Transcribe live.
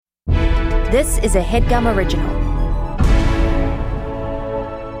This is a HeadGum original.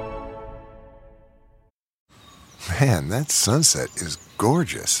 Man, that sunset is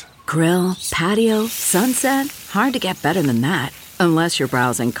gorgeous. Grill, patio, sunset. Hard to get better than that. Unless you're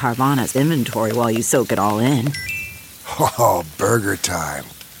browsing Carvana's inventory while you soak it all in. Oh, burger time.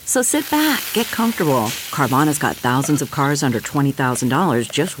 So sit back, get comfortable. Carvana's got thousands of cars under $20,000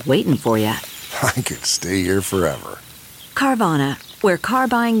 just waiting for you. I could stay here forever. Carvana, where car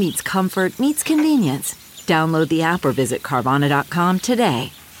buying meets comfort meets convenience. Download the app or visit Carvana.com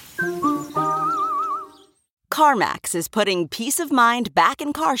today. CarMax is putting peace of mind back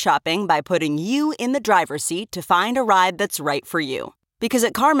in car shopping by putting you in the driver's seat to find a ride that's right for you. Because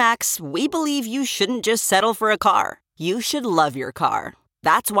at CarMax, we believe you shouldn't just settle for a car. You should love your car.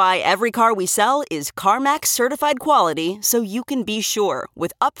 That's why every car we sell is CarMax certified quality, so you can be sure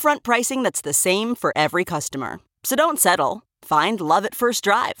with upfront pricing that's the same for every customer. So don't settle. Find love at first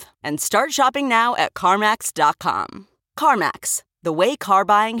drive and start shopping now at CarMax.com. CarMax, the way car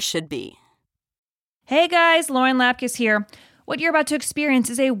buying should be. Hey guys, Lauren Lapkus here. What you're about to experience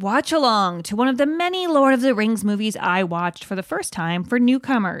is a watch-along to one of the many Lord of the Rings movies I watched for the first time for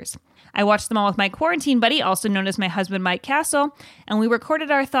newcomers. I watched them all with my quarantine buddy, also known as my husband Mike Castle, and we recorded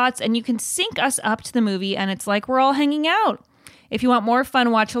our thoughts, and you can sync us up to the movie, and it's like we're all hanging out. If you want more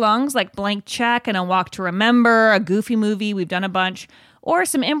fun watch-alongs like Blank Check and A Walk to Remember, a goofy movie, we've done a bunch, or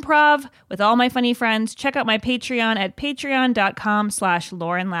some improv with all my funny friends, check out my Patreon at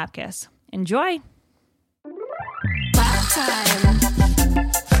patreon.com/Lauren Lapkus. Enjoy! Lap time.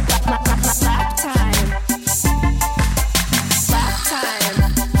 Lap time. Lap time.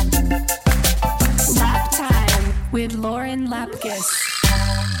 Lap time with Lauren Lapkus.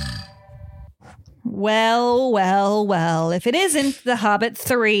 Well, if it isn't The Hobbit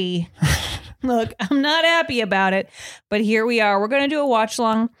 3. Look, I'm not happy about it, but here we are. We're going to do a watch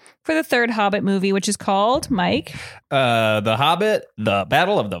along for the third Hobbit movie, which is called, Mike? The Hobbit, The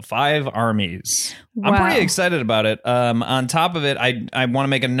Battle of the Five Armies. Wow. I'm pretty excited about it. On top of it, I want to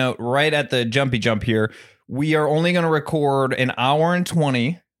make a note right at the jumpy jump here. We are only going to record an hour and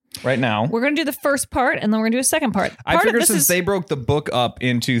 20 right now. We're going to do the first part, and then we're going to do a second part. I figure since they broke the book up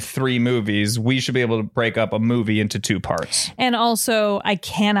into 3 movies, we should be able to break up a movie into 2 parts. And also, I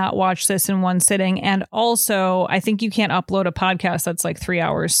cannot watch this in one sitting. And also, I think you can't upload a podcast that's like 3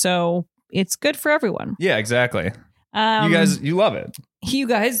 hours. So it's good for everyone. Yeah, exactly. You guys, you love it. You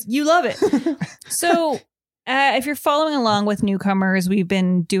guys, you love it. So if you're following along with newcomers, we've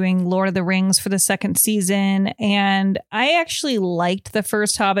been doing Lord of the Rings for the second season. And I actually liked the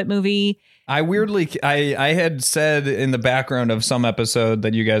first Hobbit movie. I had said in the background of some episode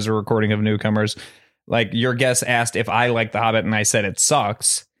that you guys are recording of newcomers, like your guest asked if I like The Hobbit and I said it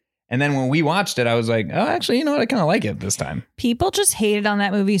sucks. And then when we watched it, I was like, oh, actually, you know what? I kind of like it this time. People just hated on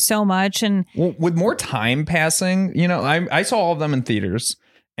that movie so much. And with more time passing, you know, I saw all of them in theaters.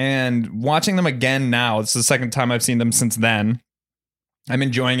 And watching them again now, it's the second time I've seen them since then. I'm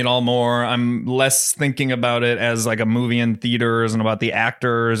enjoying it all more. I'm less thinking about it as like a movie in theaters and about the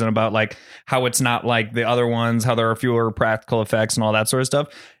actors and about like how it's not like the other ones, how there are fewer practical effects and all that sort of stuff.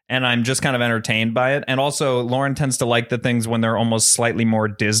 And I'm just kind of entertained by it. And also, Lauren tends to like the things when they're almost slightly more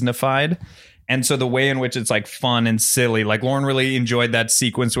Disneyfied. And so the way in which it's like fun and silly, like Lauren really enjoyed that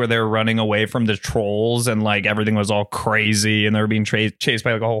sequence where they were running away from the trolls and like everything was all crazy and they were being chased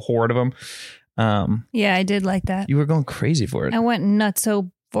by like a whole horde of them. Yeah, I did like that. You were going crazy for it. I went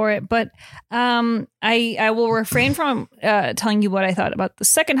nutso for it, but I will refrain from telling you what I thought about the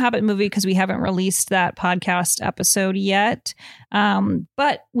second Hobbit movie because we haven't released that podcast episode yet.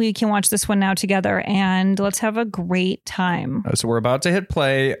 But we can watch this one now together and let's have a great time. So we're about to hit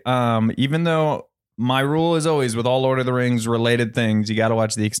play. Even though my rule is always with all Lord of the Rings related things, you got to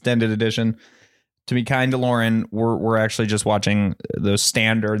watch the extended edition. To be kind to Lauren, we're actually just watching the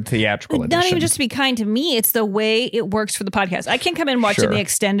standard theatrical edition. Not even just to be kind to me, it's the way it works for the podcast. I can't come in watching the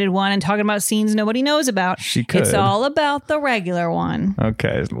extended one and talking about scenes nobody knows about. She could. It's all about the regular one.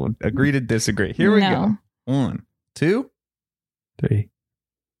 Okay, we'll agree to disagree. Here we go. 1, 2, 3.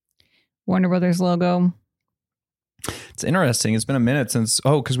 Warner Brothers logo. It's interesting. It's been a minute since,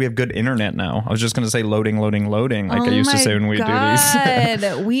 because we have good internet now. I was just going to say loading, like I used to say when we do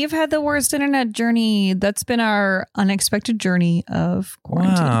these. We've had the worst internet journey. That's been our unexpected journey of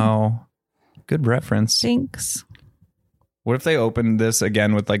quarantine. Wow. Good reference. Thanks. What if they opened this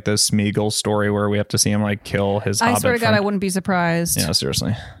again with like the Smeagol story where we have to see him like kill his Hobbit I swear to God, friend? I wouldn't be surprised. Yeah,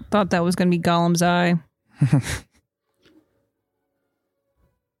 seriously. Thought that was going to be Gollum's eye.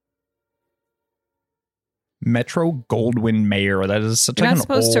 Metro Goldwyn Mayer. That is such You're like not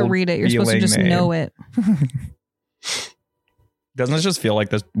supposed to read it. You're supposed to just know it. Doesn't it just feel like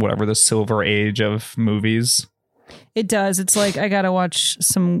the silver age of movies? It does. It's like I gotta watch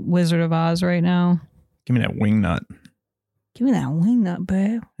some Wizard of Oz right now. Give me that wing nut. Give me that wing nut,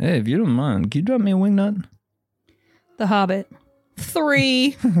 babe. Hey, if you don't mind, can you drop me a wing nut? The Hobbit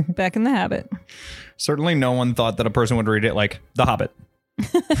 3. Back in the habit. Certainly no one thought that a person would read it like The Hobbit.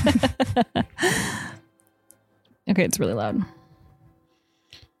 Okay, it's really loud.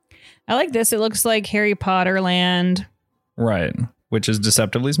 I like this. It looks like Harry Potter land. Right. Which is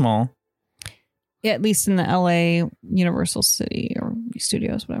deceptively small. Yeah, at least in the LA Universal City or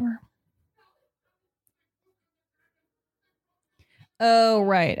Studios, whatever. Oh,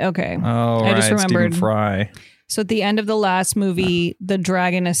 right. Okay. Oh, I just remembered. Stephen Fry. So at the end of the last movie, the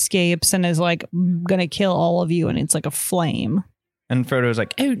dragon escapes and is like, gonna kill all of you. And it's like a flame. And Frodo's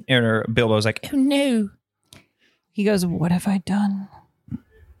like, oh, or Bilbo's like, oh no. He goes, what have I done?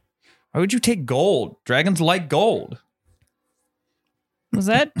 Why would you take gold? Dragons like gold. Was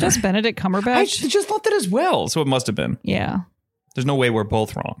that just Benedict Cumberbatch? I just thought that as well. So it must have been. Yeah. There's no way we're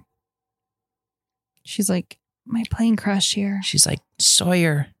both wrong. She's like, my plane crashed here. She's like,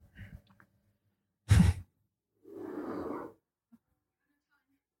 Sawyer.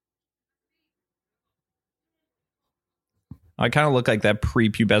 I kind of look like that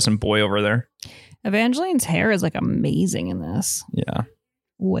prepubescent boy over there. Evangeline's hair is like amazing in this. Yeah.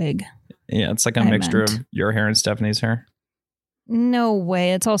 Wig. Yeah, it's like a mixture of your hair and Stephanie's hair. No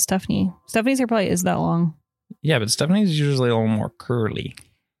way. It's all Stephanie. Stephanie's hair probably is that long. Yeah, but Stephanie's usually a little more curly.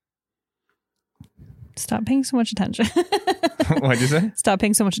 Stop paying so much attention. What'd you say? Stop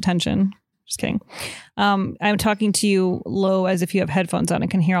paying so much attention. Just kidding. I'm talking to you low as if you have headphones on and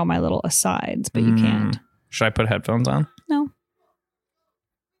can hear all my little asides, but you can't. Should I put headphones on? No.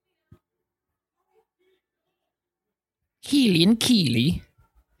 Keely and Keely.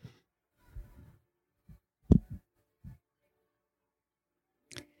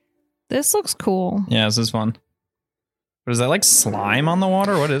 This looks cool. Yeah, this is fun. But is that like slime on the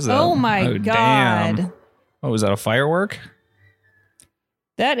water? What is that? Oh my God. Damn. Oh, was that a firework?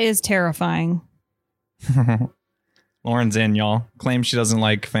 That is terrifying. Lauren's in, y'all. Claims she doesn't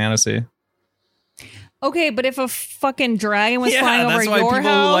like fantasy. Okay, but if a fucking dragon was flying over that's why your people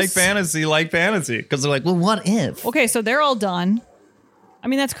house... who like fantasy. Because they're like, well, what if? Okay, so they're all done. I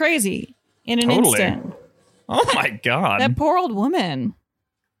mean, that's crazy. In an instant. Oh my God. That poor old woman.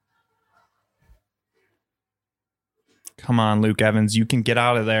 Come on, Luke Evans. You can get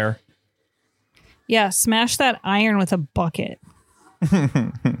out of there. Yeah, smash that iron with a bucket.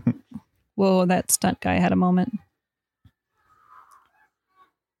 Whoa, that stunt guy had a moment.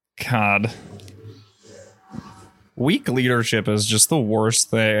 God. Weak leadership is just the worst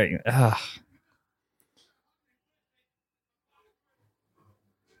thing. Ugh.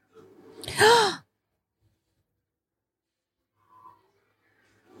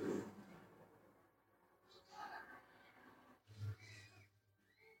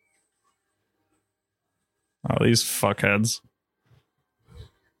 Oh, these fuckheads.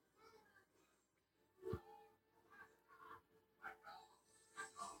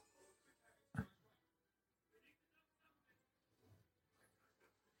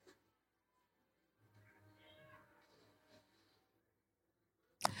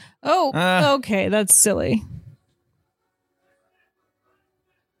 Oh, okay, that's silly.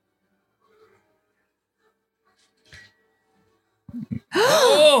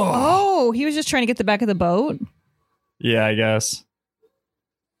 Oh, he was just trying to get the back of the boat? Yeah, I guess.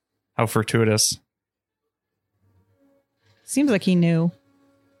 How fortuitous. Seems like he knew.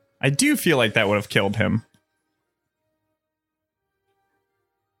 I do feel like that would have killed him.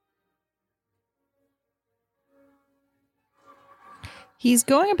 He's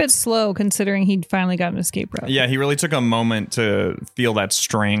going a bit slow considering he'd finally got an escape route. Yeah, he really took a moment to feel that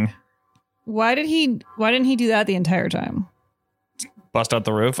string. Why didn't he do that the entire time? Bust out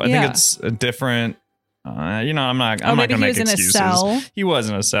the roof? I think it's a different... I'm not going to make excuses. In a cell? He was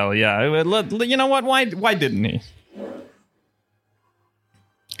in a cell, yeah. You know what? Why didn't he?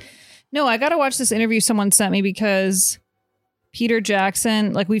 No, I got to watch this interview someone sent me because Peter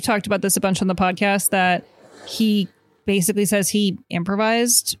Jackson, like we've talked about this a bunch on the podcast, that he basically says he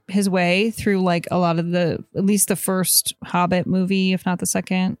improvised his way through like a lot of at least the first Hobbit movie, if not the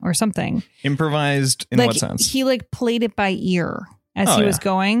second or something. Improvised in what sense? He like played it by ear as he was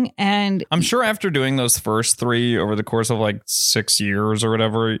going. And I'm sure after doing those first three over the course of like 6 years or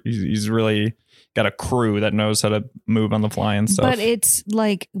whatever, he's really got a crew that knows how to move on the fly and stuff. But it's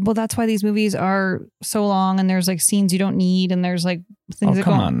like, well, that's why these movies are so long and there's like scenes you don't need and there's like things that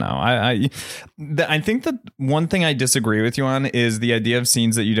come on now. I think that one thing I disagree with you on is the idea of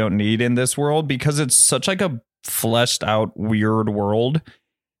scenes that you don't need in this world, because it's such like a fleshed out weird world.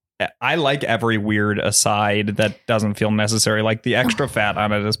 I like every weird aside that doesn't feel necessary. Like the extra fat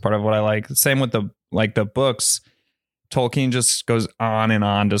on it is part of what I like. Same with the books. Tolkien just goes on and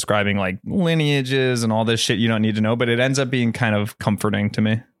on describing like lineages and all this shit you don't need to know, but it ends up being kind of comforting to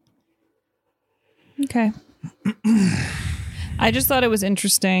me. Okay. I just thought it was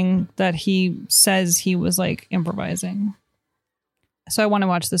interesting that he says he was like improvising. So I want to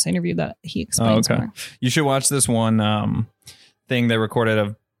watch this interview that he explains more. You should watch this one thing they recorded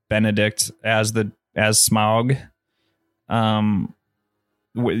of Benedict as Smaug.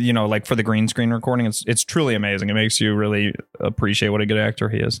 Like for the green screen recording, it's truly amazing. It makes you really appreciate what a good actor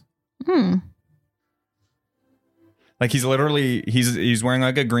he is. Like he's literally he's wearing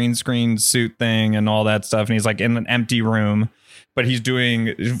like a green screen suit thing and all that stuff, and he's like in an empty room, but he's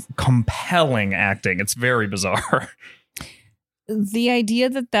doing compelling acting. It's very bizarre. The idea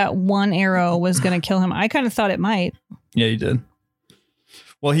that one arrow was going to kill him, I kind of thought it might. Yeah, he did.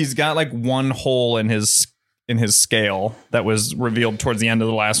 Well, he's got like one hole in his scale that was revealed towards the end of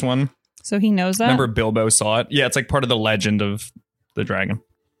the last one. So he knows that? Remember Bilbo saw it? Yeah, it's like part of the legend of the dragon.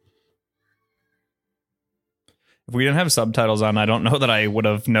 If we didn't have subtitles on, I don't know that I would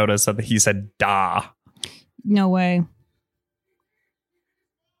have noticed that he said da. No way.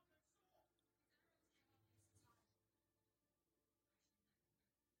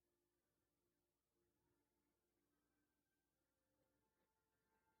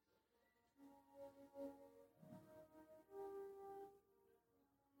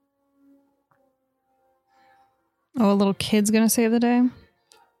 Oh, a little kid's gonna save the day?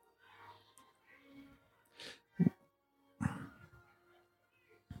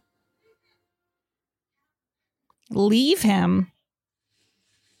 Leave him.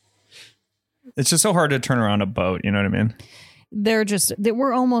 It's just so hard to turn around a boat, you know what I mean?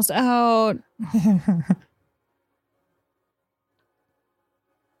 We're almost out.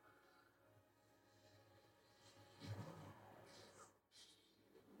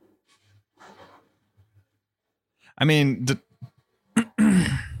 I mean,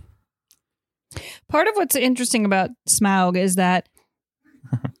 part of what's interesting about Smaug is that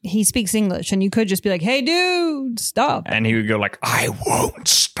he speaks English, and you could just be like, "Hey, dude, stop!" And he would go like, "I won't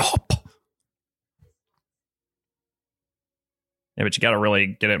stop." Yeah, but you got to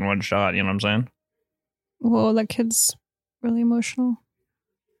really get it in one shot. You know what I'm saying? Whoa, that kid's really emotional.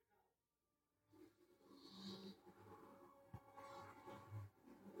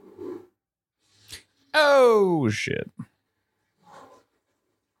 Oh shit.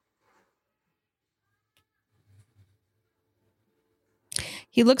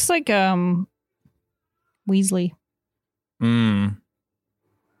 He looks like Weasley. Ron.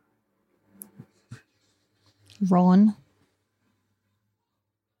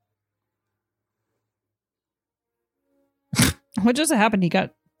 What just happened? He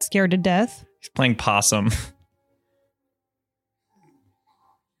got scared to death? He's playing possum.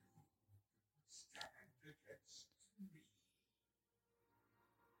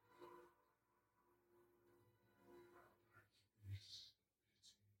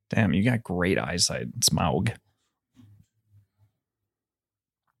 Damn, you got great eyesight, Smaug.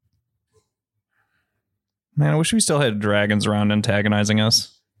 Man, I wish we still had dragons around antagonizing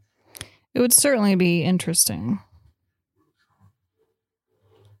us. It would certainly be interesting.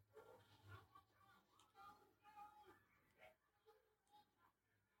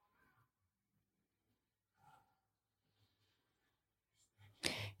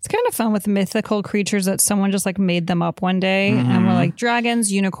 It's kind of fun with mythical creatures that someone just like made them up one day. And we're like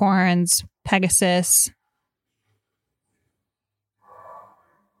dragons, unicorns, Pegasus.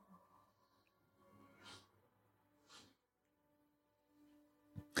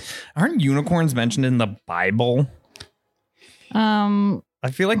 Aren't unicorns mentioned in the Bible? I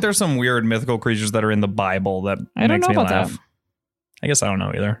feel like there's some weird mythical creatures that are in the Bible that I don't makes know me about laugh. that. I guess I don't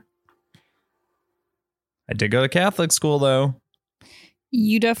know either. I did go to Catholic school, though.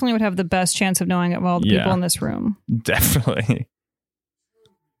 You definitely would have the best chance of knowing it of all the people in this room. Definitely.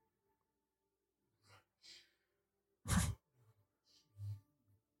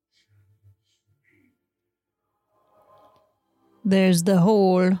 There's the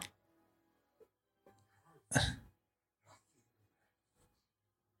hole.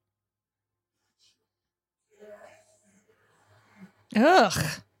 Ugh.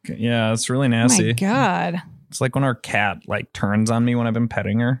 Yeah, it's really nasty. Oh my God. It's like when our cat like turns on me when I've been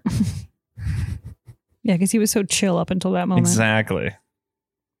petting her. Yeah, because he was so chill up until that moment. Exactly.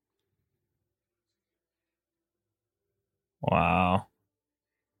 Wow.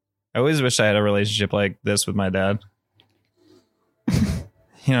 I always wish I had a relationship like this with my dad.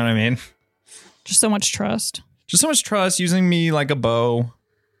 You know what I mean? Just so much trust. Just so much trust, using me like a bow.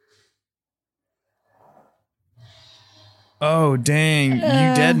 Oh, dang. You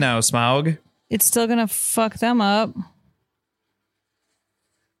dead now, Smaug. It's still gonna fuck them up.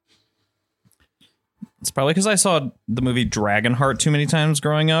 It's probably because I saw the movie Dragonheart too many times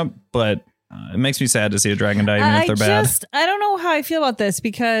growing up, but it makes me sad to see a dragon die, even if they're bad. I don't know how I feel about this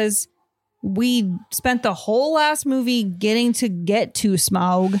because we spent the whole last movie getting to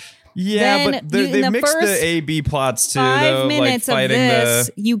Smaug. Yeah, Then but they mixed the A-B plots too, 5 though. minutes like of fighting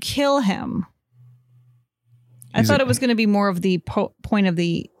this, you kill him. I thought it was going to be more of the point of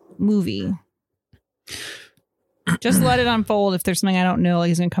the movie. Just let it unfold. If there's something I don't know, like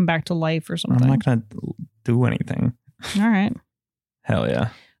he's going to come back to life or something. I'm not going to do anything. All right. Hell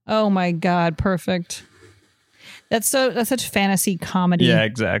yeah. Oh my God. Perfect. That's such fantasy comedy. Yeah,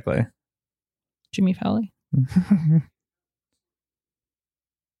 exactly. Jimmy Fallon.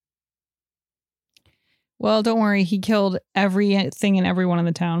 Well, don't worry. He killed everything and everyone in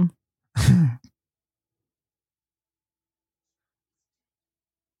the town.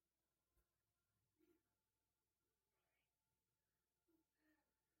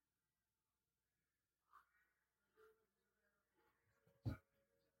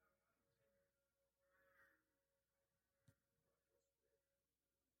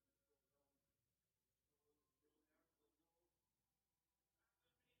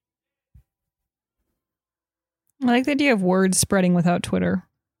 I like the idea of words spreading without Twitter.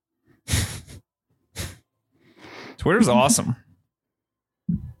 Twitter's awesome.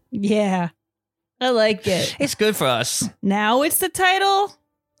 Yeah. I like it. It's good for us. Now it's the title.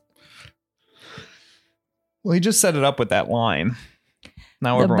 Well, he just set it up with that line.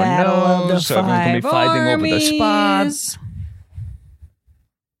 Now The everyone Battle of the knows, so everyone can be Five fighting over the Armies. spots.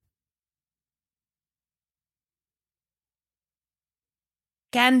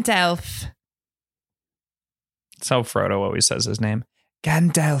 Gandalf. That's how Frodo always says his name.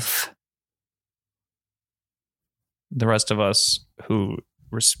 Gandalf. The rest of us who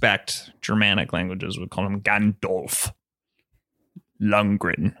respect Germanic languages would call him Gandalf.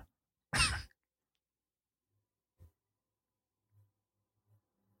 Lundgren.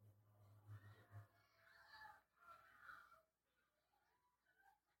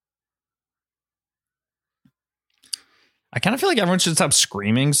 I kind of feel like everyone should stop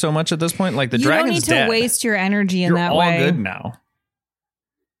screaming so much at this point. Like the dragon's dead. You don't need to dead. waste your energy in You're that all way. good now.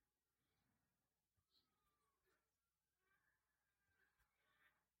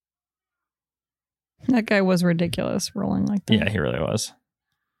 That guy was ridiculous, rolling like that. Yeah, he really was.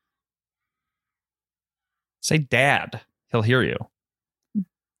 Say dad. He'll hear you.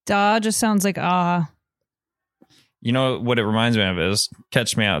 Da just sounds like ah. You know what it reminds me of is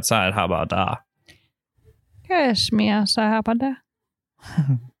Catch Me Outside. How about da? Yes, me outside.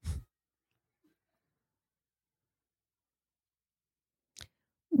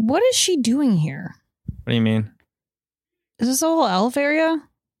 What is she doing here? What do you mean? Is this a whole elf area?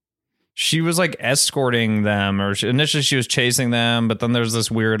 She was like escorting them, or initially she was chasing them, but then there's this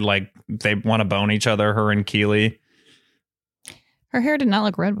weird, like, they want to bone each other, her and Keely. Her hair did not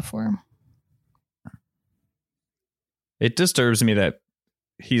look red before. It disturbs me that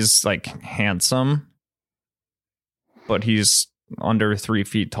he's like handsome, but he's under 3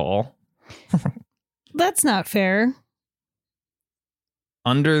 feet tall. That's not fair.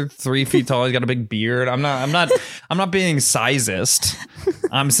 Under 3 feet tall, he's got a big beard. I'm not being sizist.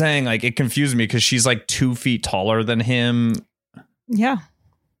 I'm saying like it confused me because she's like 2 feet taller than him. Yeah.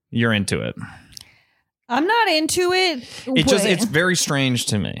 You're into it. I'm not into it. It's very strange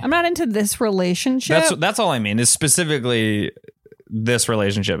to me. I'm not into this relationship. That's all I mean is specifically this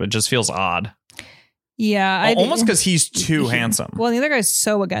relationship. It just feels odd. Yeah. Almost because he's too handsome. Well, the other guy's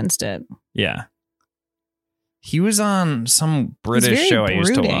so against it. Yeah. He was on some British show I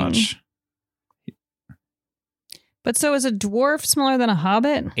used to watch. But so is a dwarf smaller than a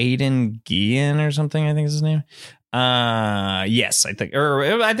hobbit? Aidan Guillen or something, I think is his name. Yes, I think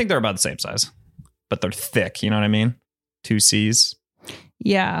they're about the same size. But they're thick, you know what I mean? 2 C's.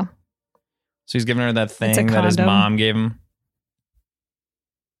 Yeah. So he's giving her that thing that his mom gave him.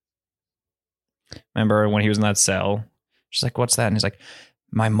 Remember when he was in that cell? She's like, what's that? And he's like,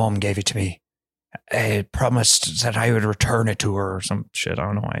 my mom gave it to me. I promised that I would return it to her or some shit. I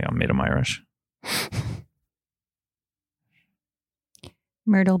don't know why I made him Irish.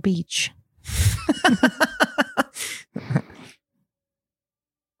 Myrtle Beach.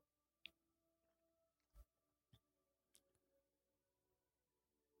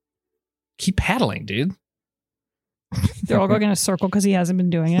 Keep paddling, dude. They're all going in a circle because he hasn't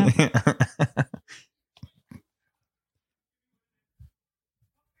been doing it.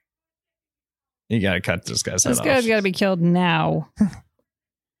 You got to cut this guy's head off. This guy's got to be killed now.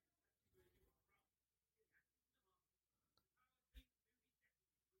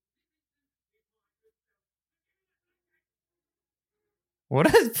 What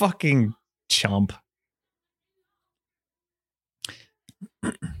a fucking chump.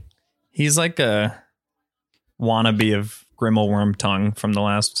 He's like a wannabe of Grimmel Wormtongue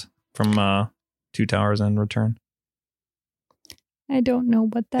from Two Towers and Return. I don't know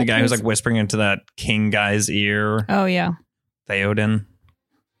what that is. The guy who's like whispering into that king guy's ear. Oh, yeah. Theoden.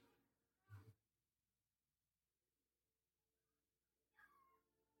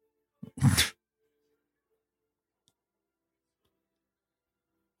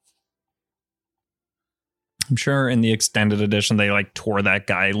 I'm sure in the extended edition, they like tore that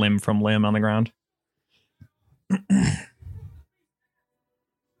guy limb from limb on the ground.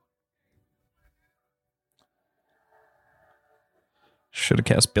 Should have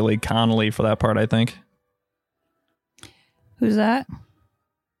cast Billy Connolly for that part, I think. Who's that?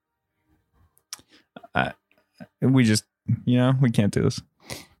 We just, we can't do this.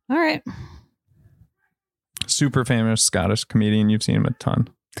 All right. Super famous Scottish comedian. You've seen him a ton.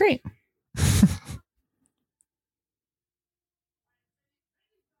 Great.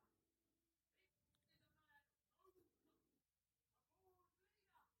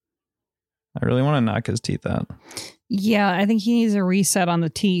 I really want to knock his teeth out. Yeah, I think he needs a reset on the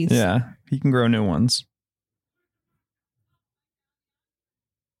teeth. Yeah, he can grow new ones.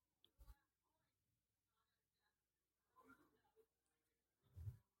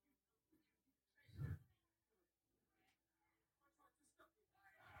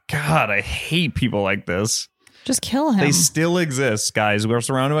 God, I hate people like this. Just kill him. They still exist, guys. We're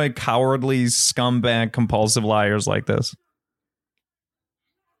surrounded by cowardly, scumbag, compulsive liars like this.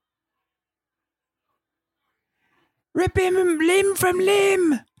 Rip him limb from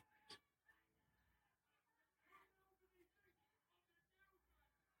limb.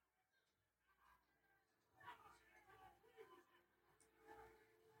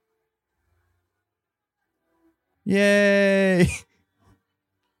 Yay.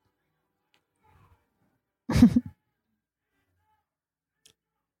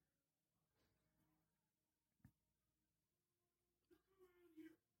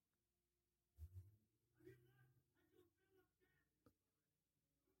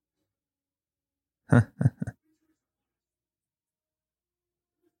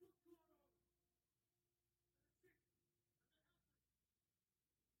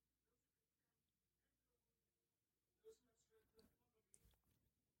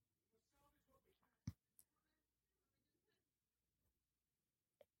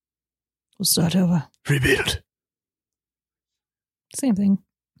 We'll start over. Rebuild. Same thing.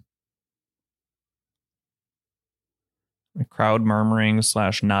 The crowd murmuring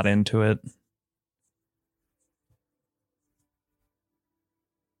 / not into it.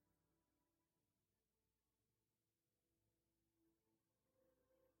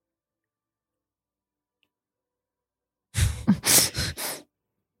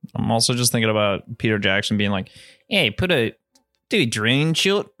 I'm also just thinking about Peter Jackson being like, hey, do a drone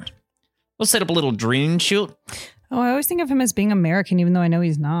shoot. We'll set up a little drone shoot. Oh, I always think of him as being American, even though I know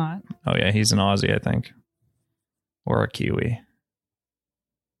he's not. Oh, yeah, he's an Aussie, I think. Or a Kiwi.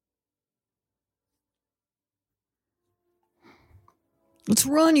 Let's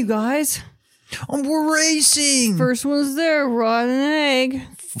run, you guys. We're racing. First one's there, rotten egg.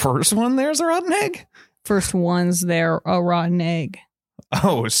 First one there's a rotten egg? First one's there, a rotten egg.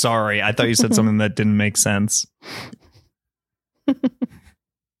 Oh, sorry. I thought you said something that didn't make sense.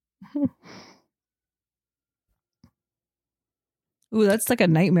 Ooh, that's like a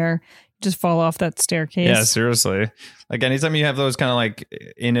nightmare. Just fall off that staircase. Yeah, seriously. Like anytime you have those kind of like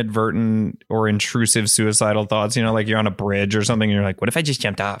inadvertent or intrusive suicidal thoughts, like you're on a bridge or something and you're like, what if I just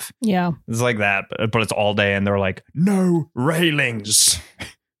jumped off? Yeah. It's like that, but it's all day and they're like, no railings.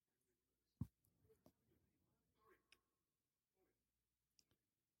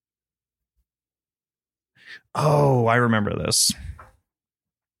 Oh, I remember this.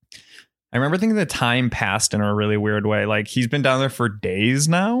 I remember thinking the time passed in a really weird way. Like he's been down there for days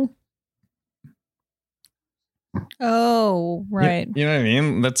now. Oh, right. You know what I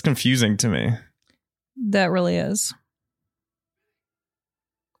mean? That's confusing to me. That really is.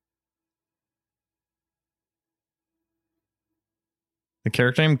 The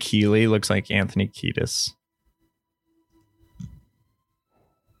character named Keeley looks like Anthony Kiedis.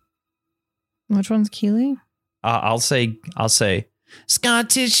 Which one's Keeley? I'll say scar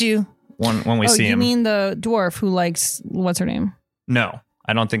tissue when we see him. You mean the dwarf who likes what's her name? No,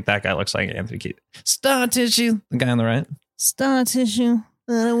 I don't think that guy looks like Anthony Kiedis. Scar tissue, the guy on the right. Scar tissue.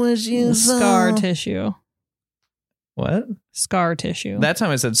 I wish you Scar tissue. What? Scar tissue. That time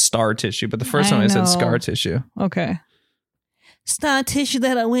I said star tissue, but the first I time I said know. scar tissue. Okay. Star tissue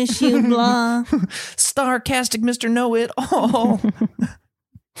that I wish you blah. Starcastic Mr. Know-It-All.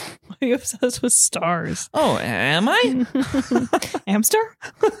 Why are you obsessed with stars? Oh, am I? Hamster?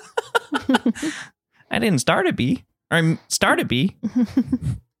 I didn't start a bee. Or start a bee.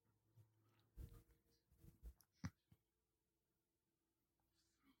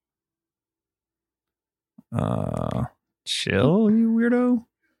 Chill, you weirdo.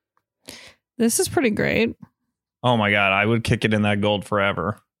 This is pretty great. Oh my god, I would kick it in that gold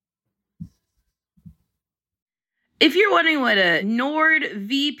forever. If you're wondering what a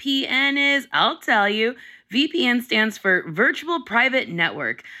NordVPN is, I'll tell you. VPN stands for Virtual Private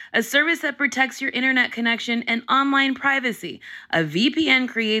Network, a service that protects your internet connection and online privacy. A VPN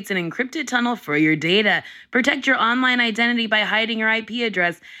creates an encrypted tunnel for your data, protect your online identity by hiding your IP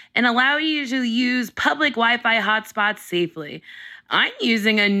address, and allow you to use public Wi-Fi hotspots safely. I'm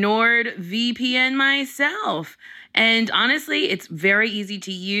using a NordVPN myself. And honestly, it's very easy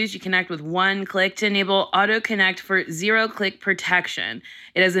to use. You connect with one click to enable auto connect for 0-click protection.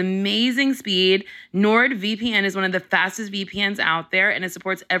 It has amazing speed. NordVPN is one of the fastest VPNs out there, and it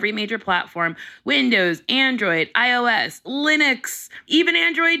supports every major platform: Windows, Android, iOS, Linux, even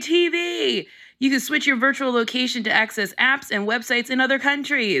Android TV. You can switch your virtual location to access apps and websites in other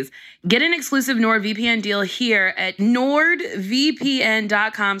countries. Get an exclusive NordVPN deal here at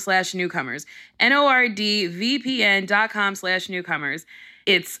nordvpn.com/newcomers. nordvpn.com/newcomers.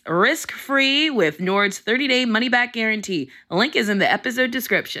 It's risk-free with Nord's 30-day money-back guarantee. A link is in the episode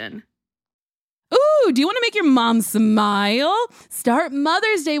description. Ooh, do you want to make your mom smile? Start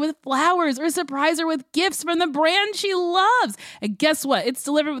Mother's Day with flowers or surprise her with gifts from the brand she loves. And guess what? It's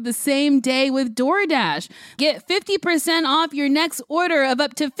delivered with the same day with DoorDash. Get 50% off your next order of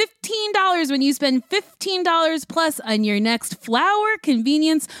up to $15 when you spend $15 plus on your next flower,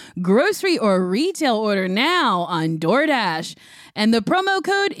 convenience, grocery, or retail order now on DoorDash. And the promo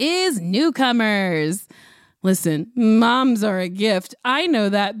code is Newcomers. Listen, moms are a gift. I know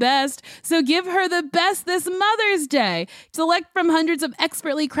that best. So give her the best this Mother's Day. Select from hundreds of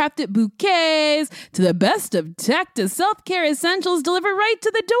expertly crafted bouquets to the best of tech to self-care essentials delivered right to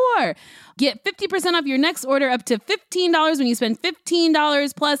the door. Get 50% off your next order up to $15 when you spend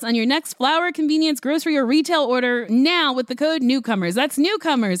 $15 plus on your next flower, convenience, grocery, or retail order now with the code Newcomers. That's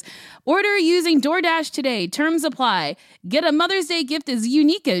Newcomers. Order using DoorDash today. Terms apply. Get a Mother's Day gift as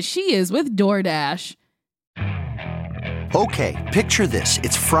unique as she is with DoorDash. Okay, picture this.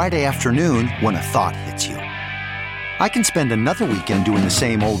 It's Friday afternoon when a thought hits you. I can spend another weekend doing the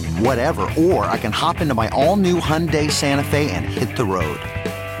same old whatever, or I can hop into my all-new Hyundai Santa Fe and hit the road.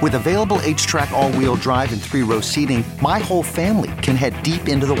 With available H-Track all-wheel drive and 3-row seating, my whole family can head deep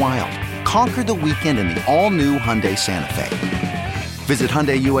into the wild. Conquer the weekend in the all-new Hyundai Santa Fe. Visit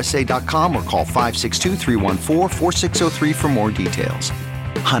HyundaiUSA.com or call 562-314-4603 for more details.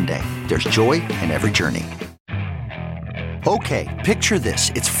 Hyundai, there's joy in every journey. Okay, picture this.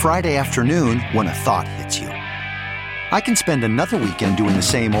 It's Friday afternoon when a thought hits you. I can spend another weekend doing the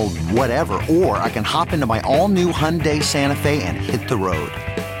same old whatever, or I can hop into my all-new Hyundai Santa Fe and hit the road.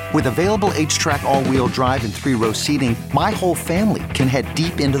 With available H-Track all-wheel drive and 3-row seating, my whole family can head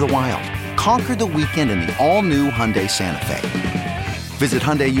deep into the wild. Conquer the weekend in the all-new Hyundai Santa Fe. Visit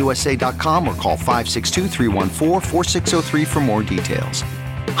HyundaiUSA.com or call 562-314-4603 for more details.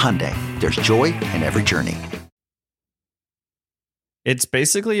 Hyundai, there's joy in every journey. It's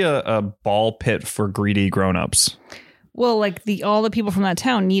basically a ball pit for greedy grown-ups. Well, like all the people from that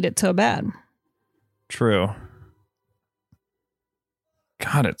town need it so bad. True.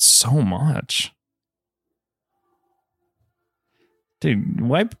 God, it's so much. Dude,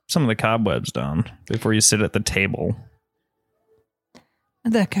 wipe some of the cobwebs down before you sit at the table.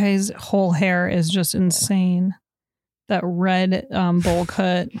 That guy's whole hair is just insane. That red bowl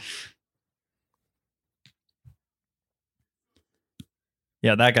cut.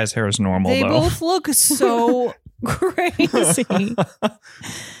 Yeah, that guy's hair is normal, They though. both look so crazy.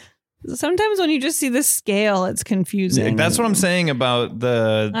 Sometimes when you just see the scale, it's confusing. Yeah, that's what I'm saying about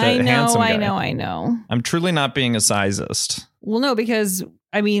the handsome guy. I know. I'm truly not being a sizist. Well, no, because,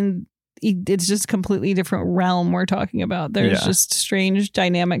 I mean, it's just a completely different realm we're talking about. There's just strange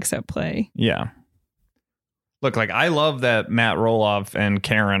dynamics at play. Yeah. Look, like, I love that Matt Roloff and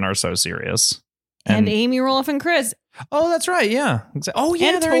Karen are so serious. And Amy Roloff and Chris. Oh, that's right. Yeah. Oh,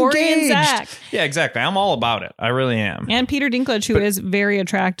 yeah. And they're Tori engaged. and Zach. Yeah, exactly. I'm all about it. I really am. And Peter Dinklage, who is very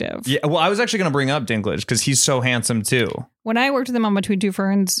attractive. Yeah. Well, I was actually going to bring up Dinklage because he's so handsome, too. When I worked with him on Between Two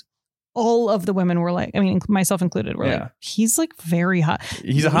Ferns, all of the women were like, I mean, myself included, were like, he's like very hot.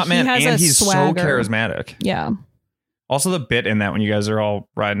 He's a hot man, and he's swagger. so charismatic. Yeah. Also, the bit in that when you guys are all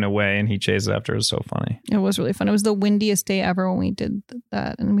riding away and he chases after is so funny. It was really fun. It was the windiest day ever when we did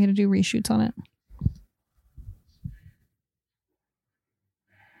that, and we had to do reshoots on it.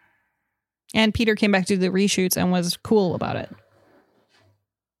 And Peter came back to do the reshoots and was cool about it,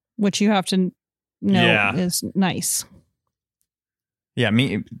 which you have to know is nice. Yeah,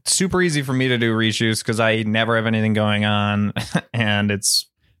 super easy for me to do reshoots because I never have anything going on and it's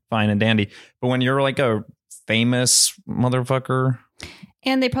fine and dandy. But when you're like a famous motherfucker,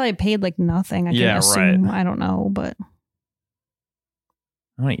 and they probably paid like nothing. I can assume. Right. I don't know, but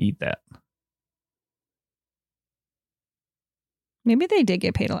I want to eat that. Maybe they did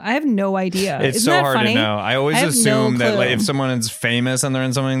get paid a lot. I have no idea. It's Isn't so that hard funny? to know. I always assume that like, if someone is famous and they're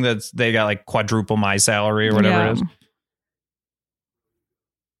in something that's they got like quadruple my salary or whatever it is.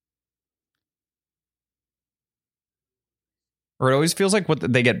 Or it always feels like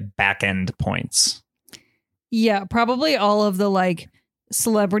they get back end points. Yeah, probably all of the like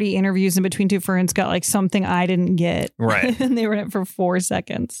celebrity interviews in between two ferns got like something I didn't get. Right. And they were in it for 4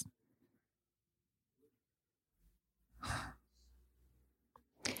 seconds.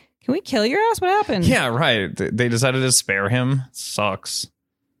 Can we kill your ass? What happened? Yeah, right. They decided to spare him. Sucks.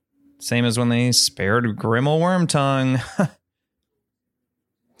 Same as when they spared Grimmel Wormtongue.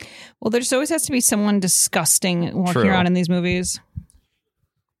 Well, there just always has to be someone disgusting walking around in these movies.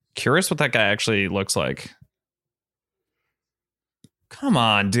 Curious what that guy actually looks like. Come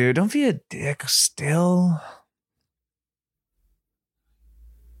on, dude. Don't be a dick still.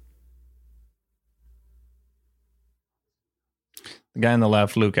 The guy on the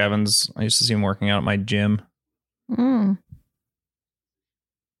left, Luke Evans, I used to see him working out at my gym. Mm.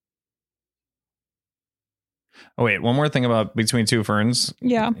 Oh, wait. One more thing about Between Two Ferns.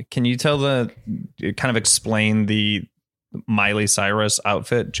 Yeah. Can you kind of explain the Miley Cyrus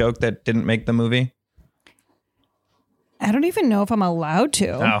outfit joke that didn't make the movie? I don't even know if I'm allowed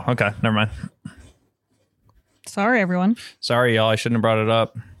to. Oh, okay. Never mind. Sorry, everyone. Sorry, y'all. I shouldn't have brought it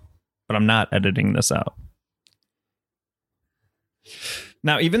up. But I'm not editing this out.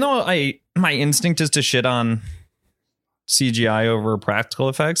 Now, even though my instinct is to shit on CGI over practical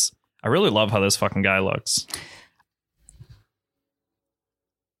effects, I really love how this fucking guy looks.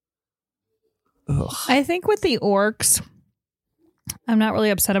 Ugh. I think with the orcs, I'm not really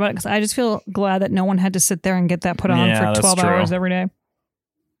upset about it because I just feel glad that no one had to sit there and get that put on for 12 hours every day.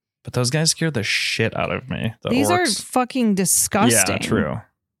 But those guys scared the shit out of me. These orcs are fucking disgusting. Yeah, true.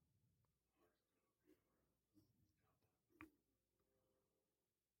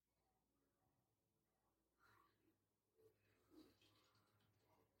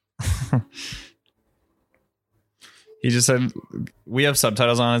 He just said, we have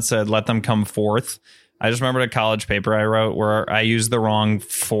subtitles on it, said, let them come forth. I just remembered a college paper I wrote where I used the wrong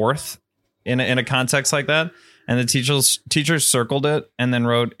fourth in a context like that. And the teachers circled it and then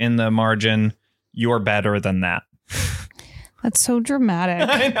wrote in the margin, you're better than that. That's so dramatic.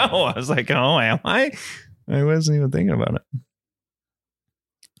 I know. I was like, oh, am I? I wasn't even thinking about it.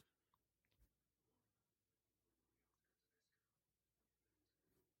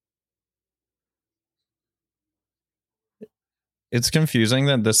 It's confusing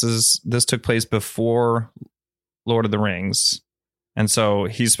that this took place before Lord of the Rings. And so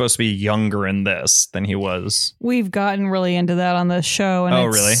he's supposed to be younger in this than he was. We've gotten really into that on the show.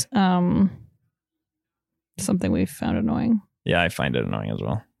 And really? Something we've found annoying. Yeah, I find it annoying as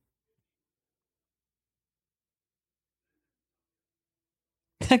well.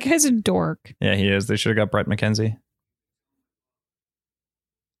 That guy's a dork. Yeah, he is. They should have got Brett McKenzie.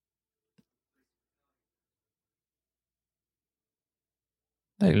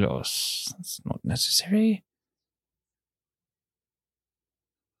 They lost. That's not necessary.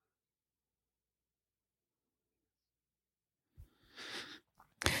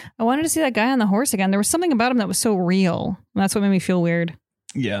 I wanted to see that guy on the horse again. There was something about him that was so real. And that's what made me feel weird.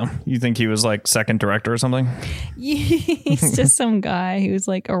 Yeah. You think he was like second director or something? He's just some guy who's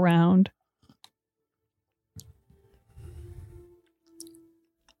like around.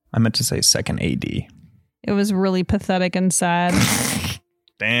 I meant to say second AD. It was really pathetic and sad.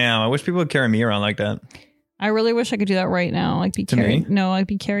 Damn, I wish people would carry me around like that. I really wish I could do that right now. Like be carried. Me? No, I'd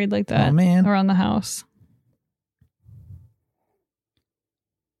be carried like that. Oh, man. Around the house.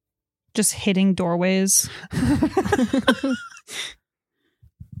 Just hitting doorways.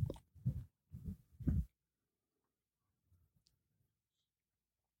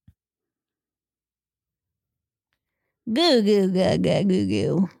 Goo goo goo goo goo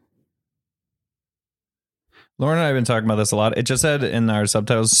goo. Lauren and I have been talking about this a lot. It just said in our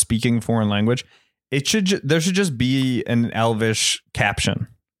subtitles, speaking foreign language. There should just be an Elvish caption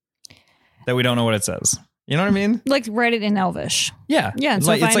that we don't know what it says. You know what I mean? Like write it in Elvish. Yeah. Yeah. And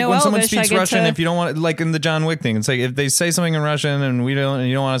so it's if I know when Elvish, someone speaks I get Russian, to... if you don't want, like in the John Wick thing, it's like if they say something in Russian and you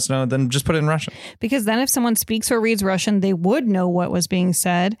don't want us to know, then just put it in Russian. Because then if someone speaks or reads Russian, they would know what was being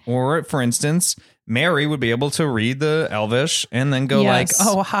said. Or, for instance, Mary would be able to read the Elvish and then go like,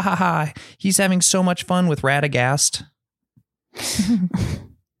 oh, ha, ha, ha. He's having so much fun with Radagast.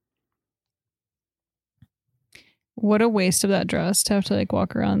 What a waste of that dress to have to like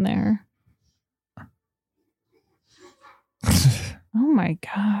walk around there. Oh my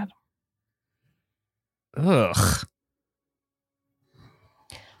God. Ugh.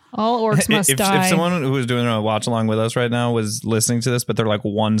 All orcs must die. If someone who was doing a watch along with us right now was listening to this, but they're like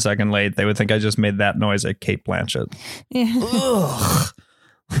 1 second late, they would think I just made that noise at Kate Blanchett. Yeah. Ugh.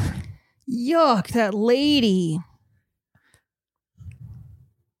 Yuck, that lady.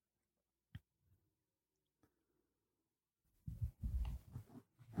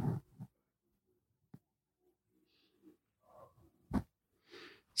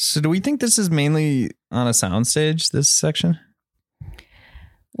 So do we think this is mainly on a soundstage, this section?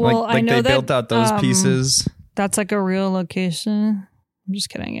 Well, like I know they that built out those pieces. That's like a real location. I'm just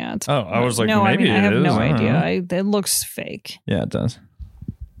kidding. Yeah. It's, I was like, no, maybe I have it is. no I don't idea. know. It looks fake. Yeah, it does.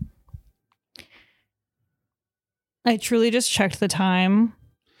 I truly just checked the time.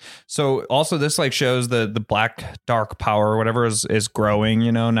 So also this like shows the black dark power or whatever is growing,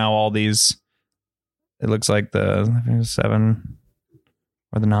 you know, now all these, it looks like the 7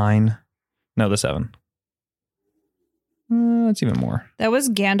 or the 9. No, the 7. It's even more. That was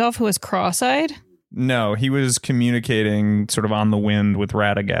Gandalf who was cross-eyed? No, he was communicating sort of on the wind with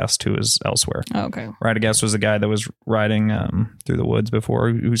Radagast, who is elsewhere. Oh, okay. Radagast was the guy that was riding through the woods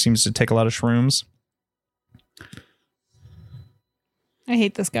before, who seems to take a lot of shrooms. I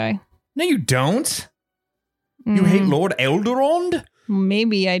hate this guy. No, you don't. You hate Lord Elrond?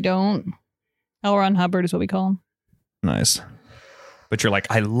 Maybe I don't. L. Ron Hubbard is what we call him. Nice. But you're like,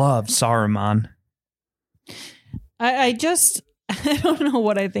 I love Saruman. I don't know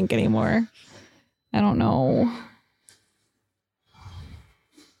what I think anymore. I don't know.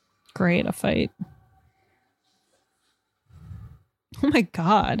 Great, a fight. Oh my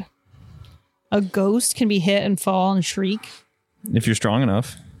God. A ghost can be hit and fall and shriek. If you're strong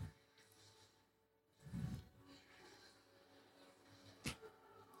enough.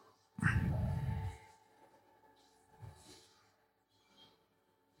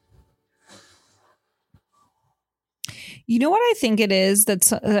 You know what I think it is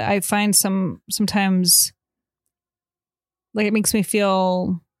that I find sometimes like it makes me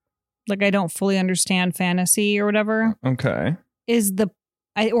feel like I don't fully understand fantasy or whatever. Okay. Is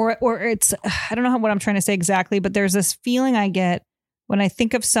or it's I don't know what I'm trying to say exactly, but there's this feeling I get when I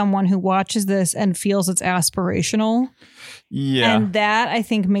think of someone who watches this and feels it's aspirational. Yeah. And that I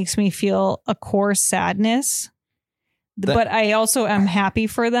think makes me feel a core sadness. But I also am happy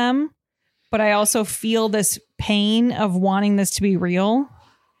for them. But I also feel this pain of wanting this to be real.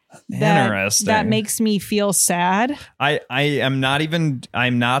 Interesting. That makes me feel sad. I'm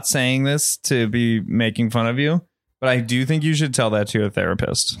not saying this to be making fun of you, but I do think you should tell that to a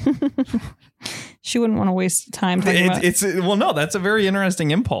therapist. She wouldn't want to waste time talking about it. Well, no, that's a very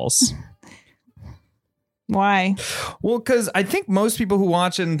interesting impulse. Why? Well, because I think most people who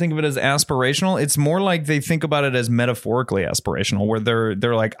watch it and think of it as aspirational, it's more like they think about it as metaphorically aspirational, where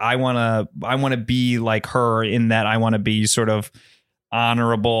they're like, I want to be like her in that I want to be sort of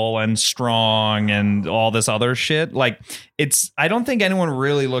honorable and strong and all this other shit. Like I don't think anyone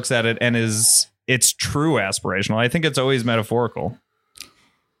really looks at it and it's true aspirational. I think it's always metaphorical.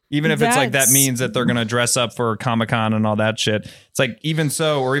 Even if it's like that means that they're going to dress up for Comic-Con and all that shit. It's like, even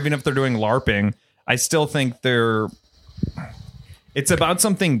so, or even if they're doing LARPing, I still think it's about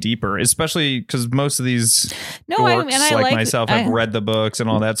something deeper, especially because most of these dorks like myself have read the books and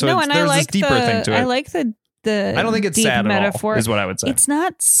all that. So there's this deeper thing to it. I like the I don't think it's sad metaphor. At all, is what I would say. It's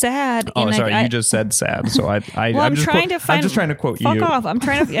not sad. Oh, sorry, you just said sad. So I'm just trying to quote you. Fuck off. I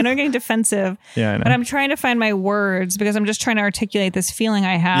know I'm getting defensive. Yeah, I know. But I'm trying to find my words because I'm just trying to articulate this feeling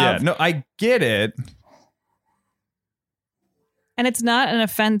I have. Yeah, no, I get it. And it's not an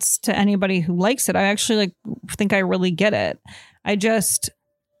offense to anybody who likes it. I actually think I really get it.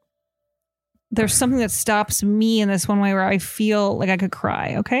 There's something that stops me in this one way where I feel like I could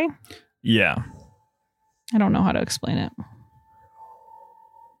cry. Okay. Yeah. I don't know how to explain it.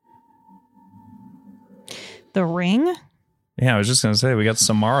 The ring? Yeah, I was just going to say, we got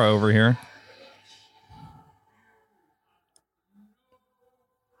Samara over here.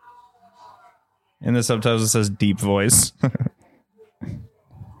 In the subtitles, it says deep voice.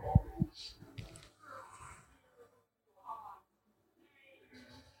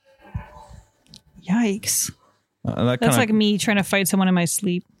 Yikes. That's That's like me trying to fight someone in my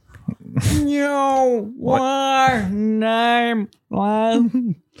sleep. Yo, what name? What?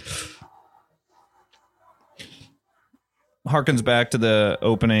 Harkens back to the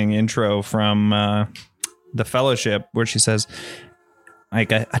opening intro from The Fellowship, where she says,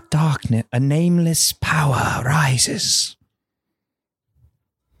 like a darkness, a nameless power rises.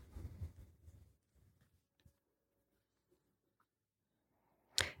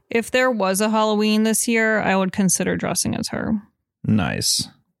 If there was a Halloween this year, I would consider dressing as her. Nice.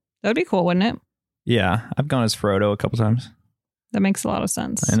 That'd be cool, wouldn't it? Yeah, I've gone as Frodo a couple times. That makes a lot of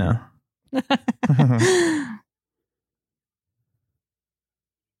sense. I know.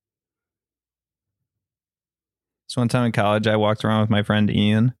 So one time in college, I walked around with my friend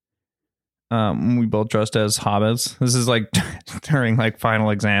Ian. We both dressed as hobbits. This is like during like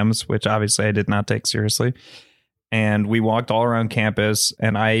final exams, which obviously I did not take seriously. And we walked all around campus,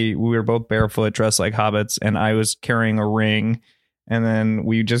 and we were both barefoot, dressed like hobbits, and I was carrying a ring. And then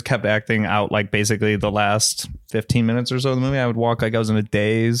we just kept acting out like basically the last 15 minutes or so of the movie. I would walk like I was in a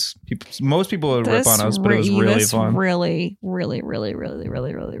daze. Most people would rip on us, but it was really fun. Really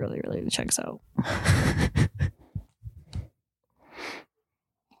checks out.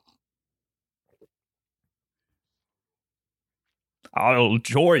 I'll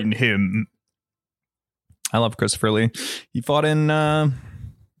join him. I love Christopher Lee. He fought in the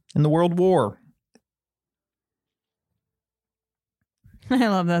World War. I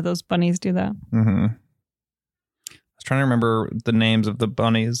love that those bunnies do that. Mm-hmm. I was trying to remember the names of the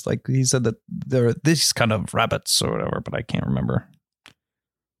bunnies. Like he said that they're these kind of rabbits or whatever, but I can't remember.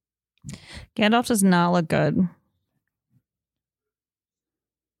 Gandalf does not look good.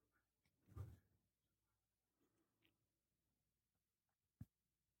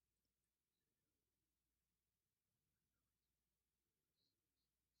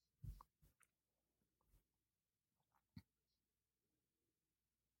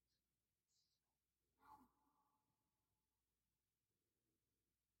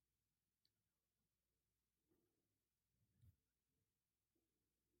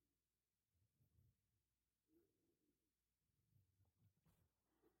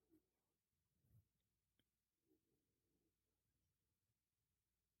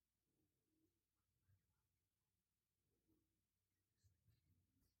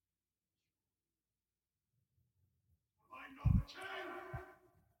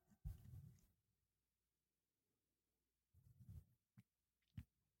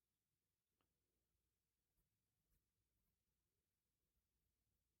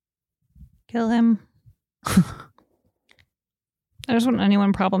 Kill him. I just want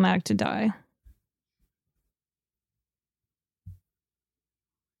anyone problematic to die.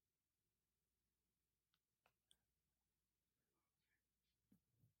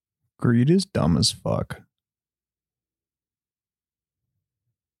 Greed is dumb as fuck.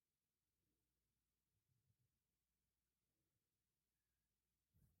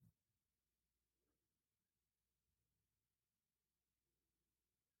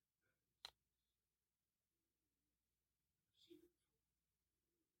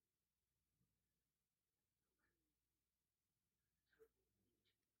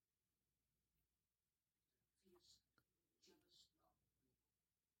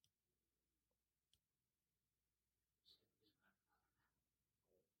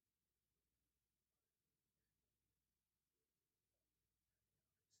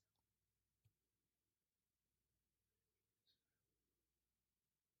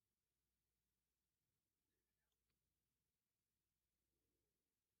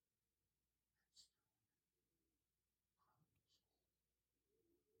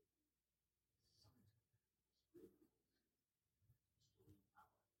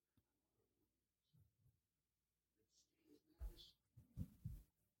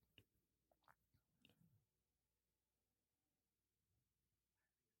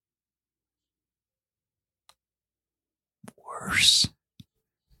 Worse.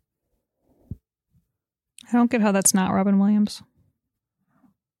 I don't get how that's not Robin Williams.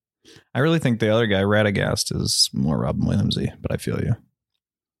 I really think the other guy, Radagast, is more Robin Williams-y, but I feel you.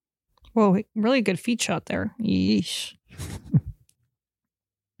 Whoa, really good feet shot there. Yeesh.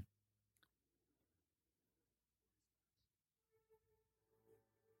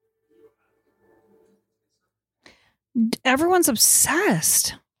 Everyone's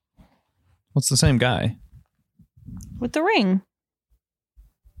obsessed What's the same guy? with the ring.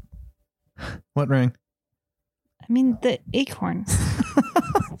 What ring? I mean, the acorn.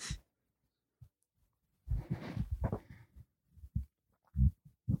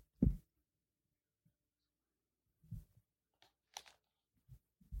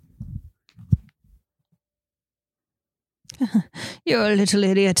 You're a little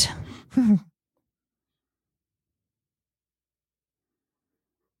idiot.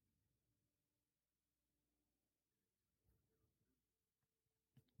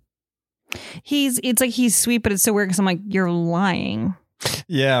 It's like he's sweet, but it's so weird because I'm like, you're lying.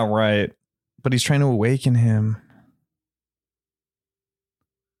 Yeah, right. But he's trying to awaken him.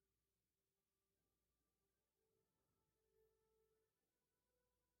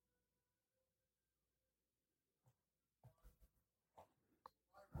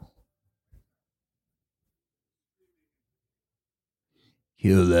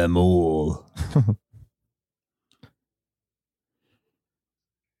 Kill them all.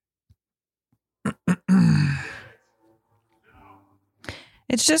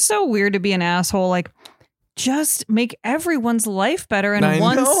 It's just so weird to be an asshole. Like, just make everyone's life better in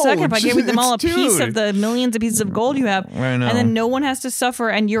 1 second by giving them all a piece of the millions of pieces of gold you have. I know. And then no one has to suffer,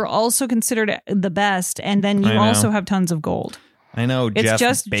 and you're also considered the best, and then you also have tons of gold. I know, It's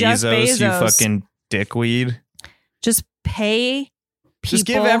Jeff Bezos, you fucking dickweed. Just pay people. Just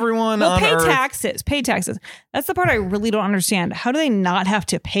give everyone on pay Earth. taxes. Pay taxes. That's the part I really don't understand. How do they not have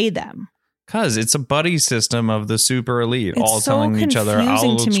to pay them? Because it's a buddy system of the super elite, It's all so telling each other, I'll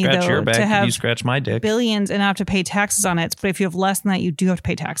confusing to me, scratch though, your to back if have you scratch my dick. Billions and not have to pay taxes on it. But if you have less than that, you do have to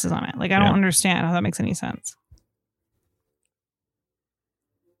pay taxes on it. Like, I don't understand how that makes any sense.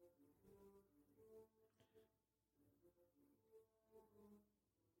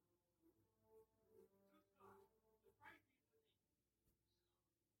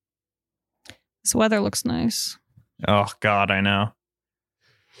 This weather looks nice. Oh, God, I know.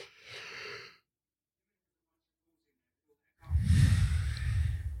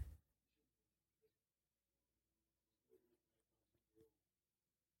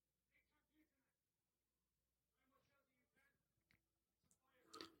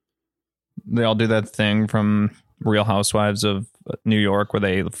 They all do that thing from Real Housewives of New York where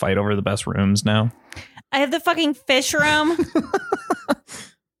they fight over the best rooms now. I have the fucking fish room.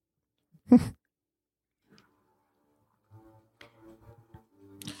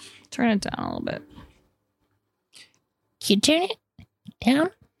 Turn it down a little bit. Can you turn it down?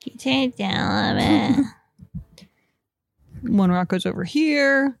 Can you turn it down a little bit? One rock goes over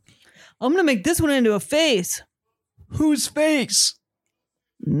here. I'm gonna make this one into a face. Whose face?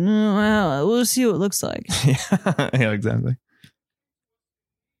 Well, we'll see what it looks like. Yeah, exactly.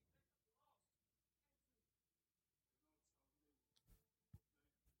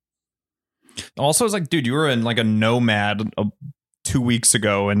 Also, it's like, dude, you were in like a nomad 2 weeks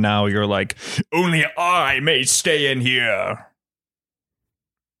ago, and now you're like, only I may stay in here.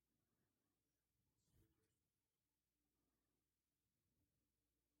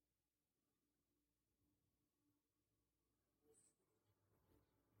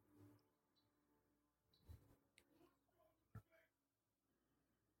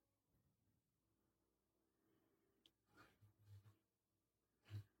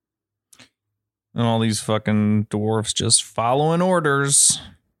 And all these fucking dwarfs just following orders.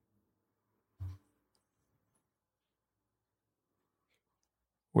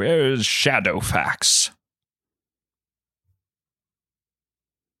 Where's Shadowfax?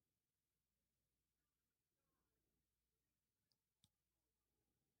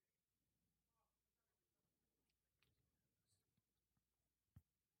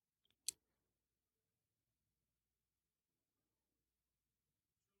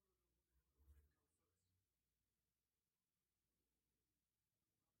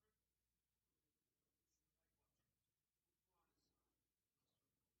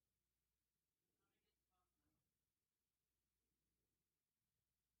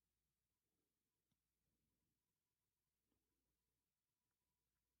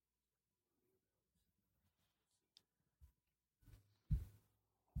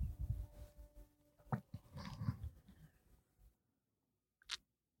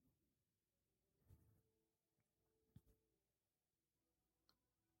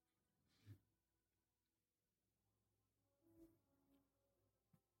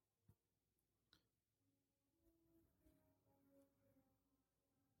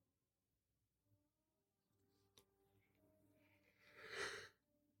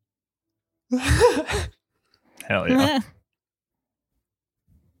 Hell yeah.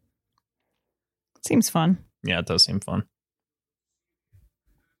 Seems fun. Yeah, it does seem fun.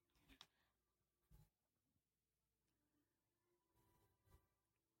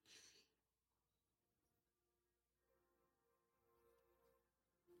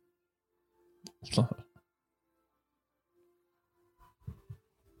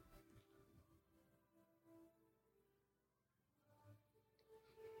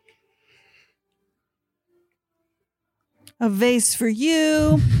 A vase for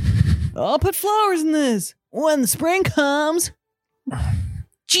you. I'll put flowers in this when the spring comes.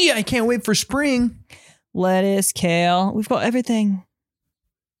 Gee, I can't wait for spring. Lettuce, kale. We've got everything.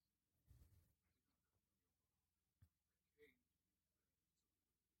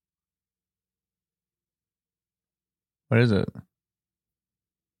 What is it?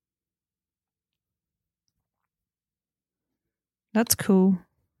 That's cool.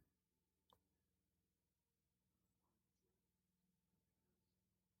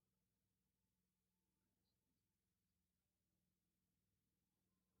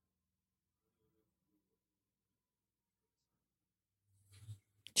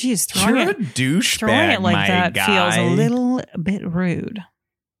 Geez, throwing You're a it douchebag, like my that guy. feels a little bit rude.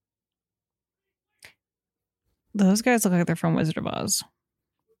 Those guys look like they're from Wizard of Oz.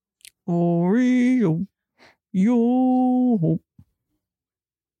 Oreo, yo. Oh,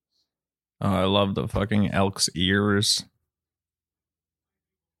 I love the fucking elk's ears.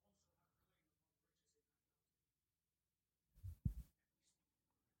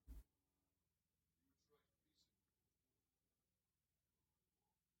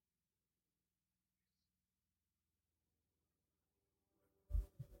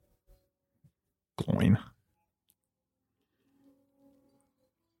 Glowing.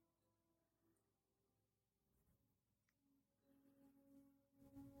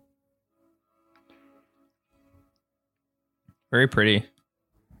 Very pretty.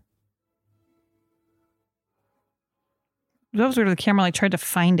 That was where the camera like tried to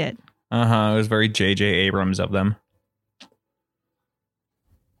find it. It was very J.J. Abrams of them.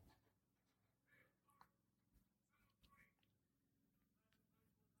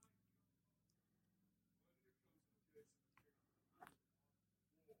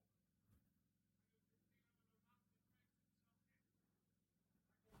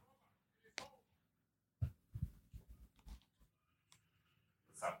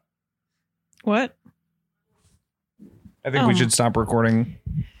 What? I think we should stop recording.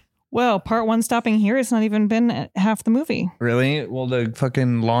 Well, part one stopping here. It's not even been half the movie. Really? Well, the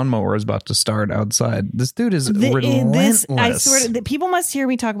fucking lawnmower is about to start outside. This dude is relentless. I swear, people must hear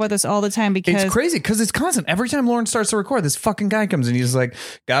me talk about this all the time because it's crazy because it's constant. Every time Lauren starts to record, this fucking guy comes in. He's like,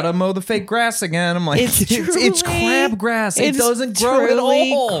 "Gotta mow the fake grass again." I'm like, "It's crabgrass. It doesn't grow at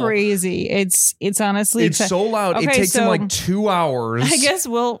all." Crazy. It's honestly it's so loud. Okay, it takes him like 2 hours. I guess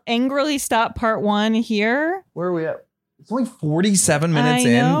we'll angrily stop part one here. Where are we at? It's only 47 minutes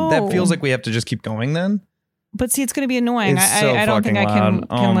in. That feels like we have to just keep going then. But see, it's going to be annoying. I don't think I can live with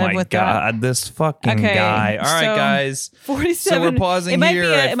that. Oh my God, this fucking guy. All right, guys. 47. So we're pausing here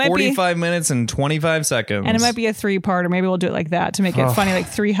at 45 minutes and 25 seconds. And it might be a 3-parter. Maybe we'll do it like that to make it funny, like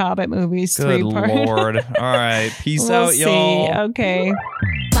 3 Hobbit movies. Good 3-part. Lord. All right. Peace out, y'all. See. Okay.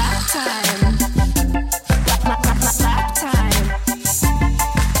 Lap time. Lap time. Lap time.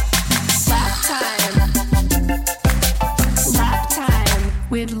 Lap time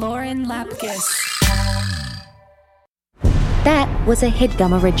with Lauren Lapkus. That was a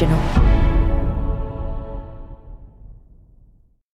HeadGum original.